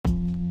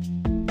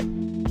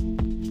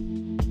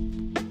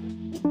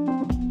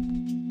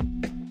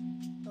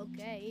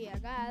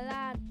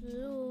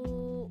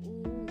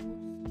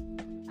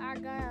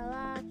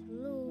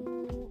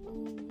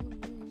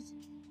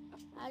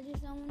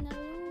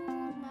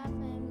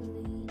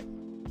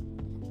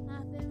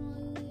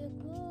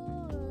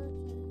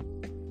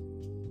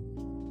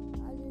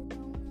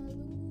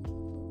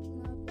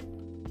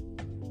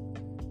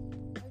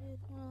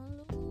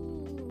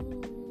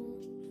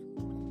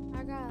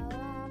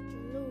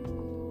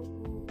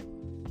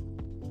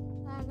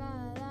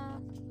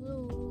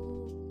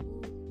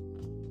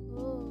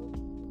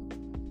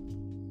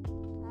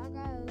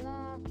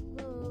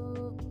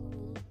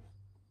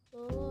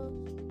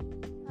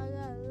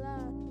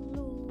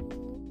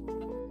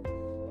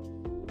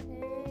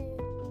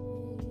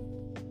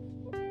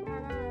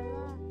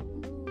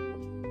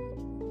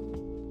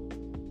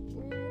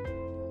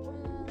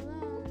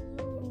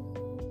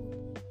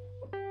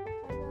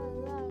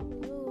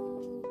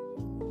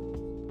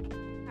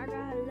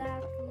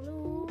like to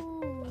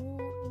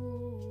lose.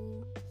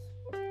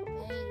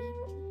 Hey,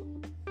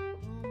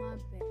 on my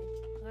back,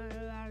 got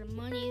a lot of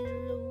money to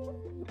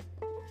lose.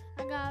 I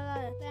got a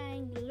lot of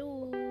things to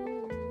lose.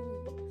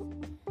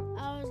 I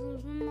was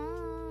losing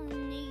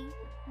money.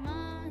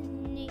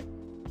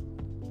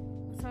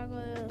 If I go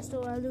to the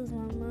store, I lose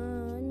my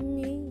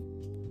money.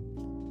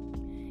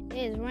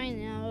 It's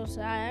raining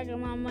outside, I got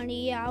my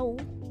money out.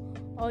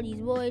 All these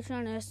boys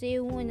trying to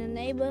steal in the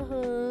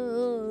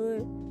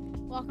neighborhood.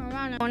 Walking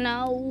around, I don't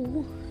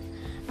know.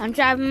 I'm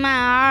driving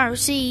my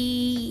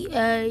RC,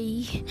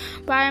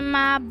 riding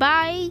my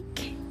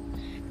bike.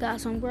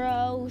 Got some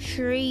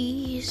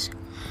groceries.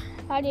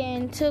 I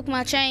didn't took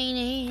my chain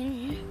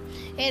in.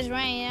 It's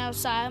raining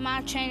outside,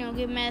 my chain will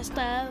get messed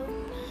up.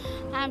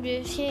 I'm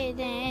just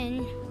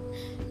kidding.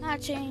 My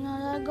chain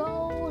on the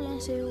gold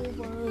and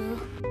silver.